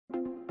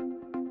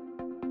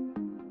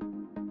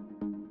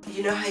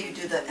You know how you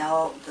do the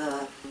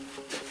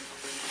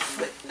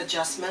foot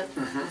adjustment?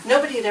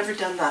 Nobody had ever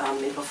done that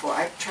on me before.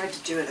 I've tried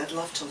to do it. I'd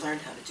love to learn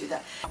how to do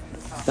that.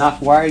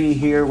 Doc, why are you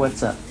here?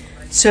 What's up?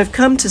 So I've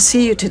come to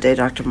see you today,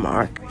 Dr.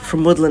 Mark,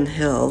 from Woodland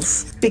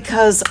Hills,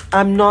 because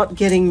I'm not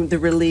getting the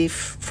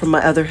relief from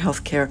my other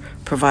healthcare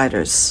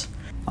providers.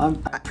 I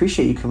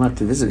appreciate you coming up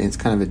to visit me. It's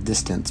kind of a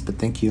distance, but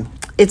thank you.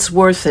 It's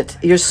worth it.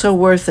 You're so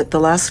worth it. The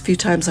last few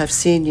times I've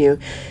seen you,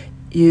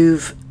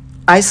 you've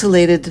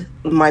isolated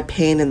my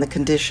pain and the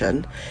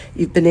condition.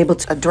 You've been able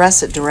to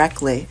address it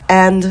directly.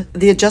 And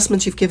the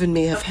adjustments you've given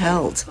me have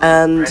held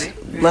and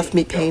left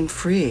me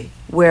pain-free.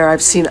 Where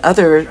I've seen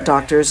other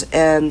doctors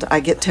and I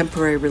get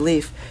temporary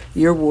relief,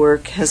 your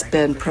work has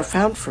been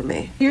profound for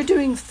me. You're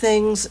doing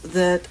things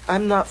that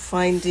I'm not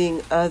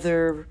finding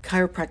other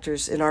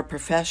chiropractors in our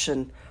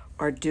profession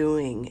are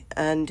doing.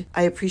 And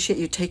I appreciate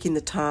you taking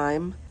the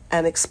time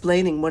and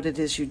explaining what it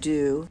is you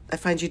do. I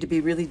find you to be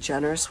really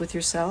generous with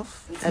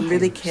yourself and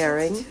really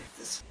caring.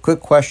 Quick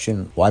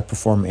question. Why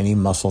perform any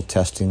muscle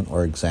testing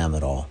or exam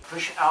at all?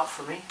 Push out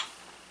for me.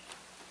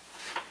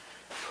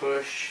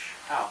 Push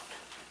out.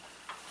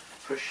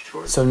 Push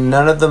towards. So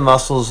none of the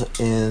muscles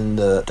in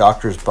the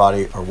doctor's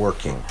body are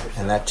working,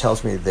 and that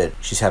tells me that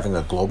she's having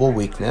a global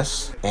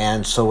weakness.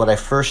 And so what I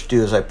first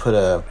do is I put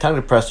a tongue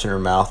depressed in her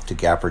mouth to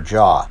gap her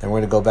jaw. Then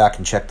we're going to go back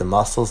and check the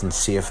muscles and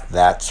see if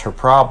that's her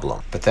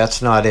problem. But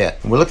that's not it.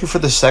 We're looking for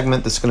the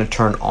segment that's going to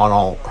turn on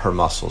all her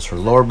muscles, her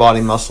lower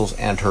body muscles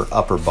and her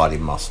upper body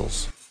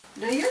muscles.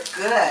 No, you're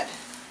good.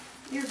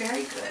 You're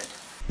very good.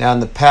 Now in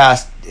the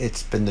past,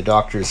 it's been the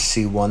doctor's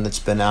C1 that's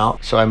been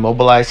out. So I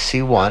mobilize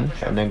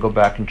C1 and then go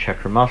back and check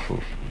her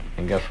muscles.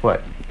 And guess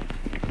what?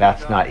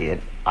 That's not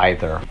it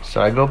either.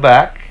 So I go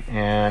back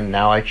and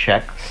now I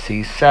check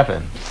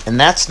C7. And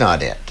that's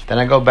not it. Then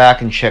I go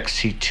back and check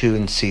C2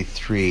 and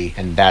C3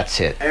 and that's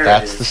it.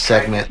 That's the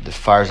segment that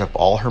fires up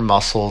all her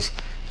muscles,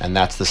 and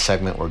that's the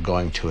segment we're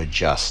going to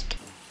adjust.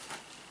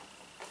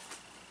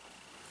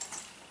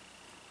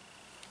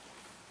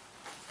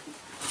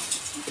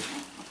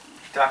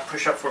 Doc,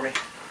 push up for me.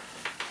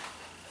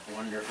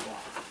 Wonderful.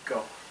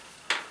 Go.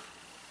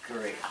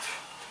 Great.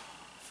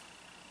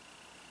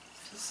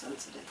 Feels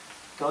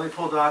sensitive. Belly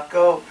pull, Doc.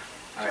 Go. All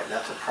right,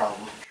 that's a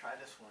problem. Try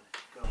this one.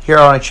 Go. Here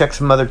I want to check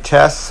some other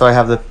tests. So I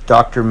have the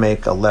doctor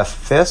make a left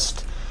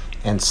fist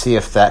and see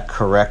if that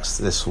corrects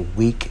this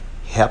weak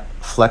hip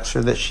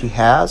flexor that she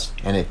has,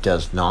 and it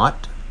does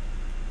not.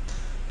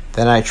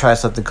 Then I try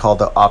something called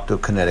the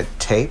optokinetic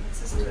tape.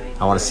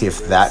 I want to see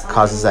if that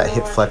causes that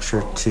hip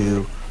flexor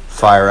to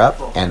fire up,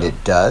 and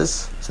it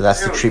does. So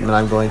that's the treatment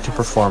I'm going to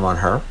perform on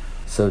her.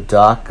 So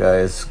Doc,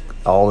 as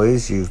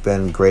always, you've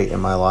been great in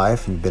my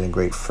life and been a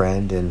great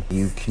friend, and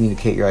you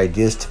communicate your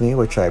ideas to me,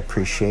 which I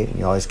appreciate, and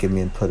you always give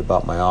me input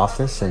about my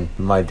office and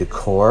my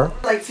decor.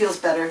 Like feels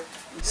better.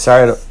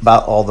 Sorry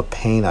about all the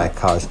pain I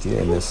caused you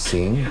in this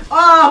scene.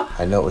 Oh!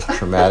 I know it was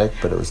traumatic,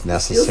 but it was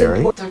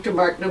necessary. Dr.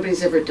 Mark,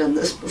 nobody's ever done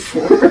this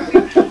before.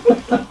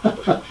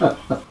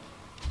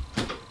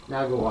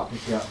 Now go walk and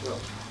see how it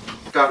goes.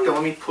 Doctor,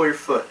 let me pull your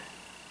foot.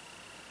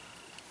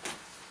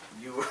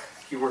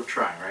 You were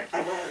trying, right?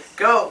 I was.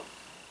 Go.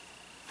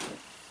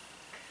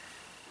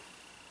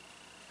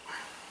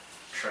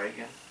 Try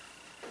again.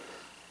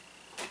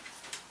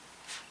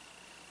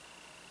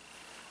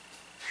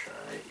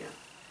 Try again.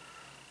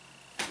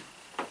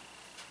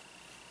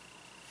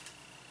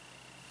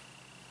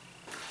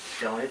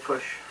 Gently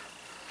push.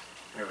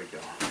 There we go.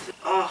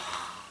 Oh,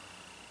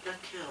 that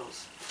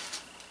kills.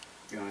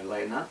 You want me to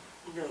lighten up?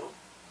 No.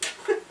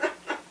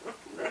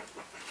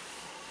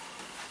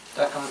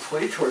 Doc, I'm going to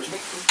pull you towards me.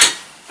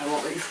 I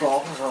won't let you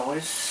fall, as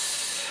always.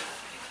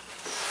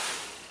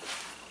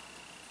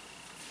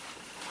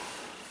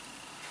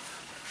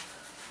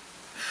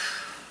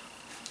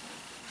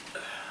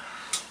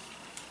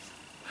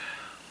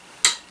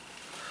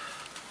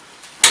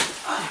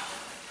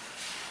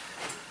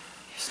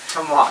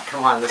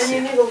 Come on, let's see.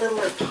 And you need a little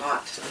bit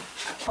hot.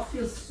 It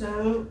feels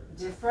so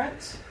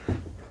different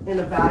in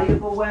a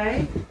valuable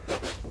way.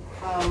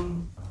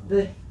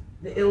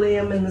 The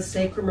ilium and the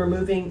sacrum are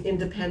moving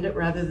independent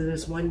rather than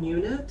as one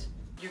unit.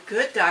 You're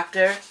good,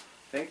 doctor.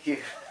 Thank you.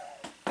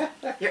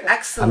 You're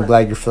excellent. I'm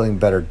glad you're feeling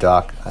better,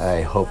 Doc.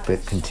 I hope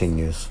it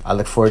continues. I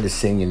look forward to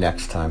seeing you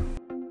next time.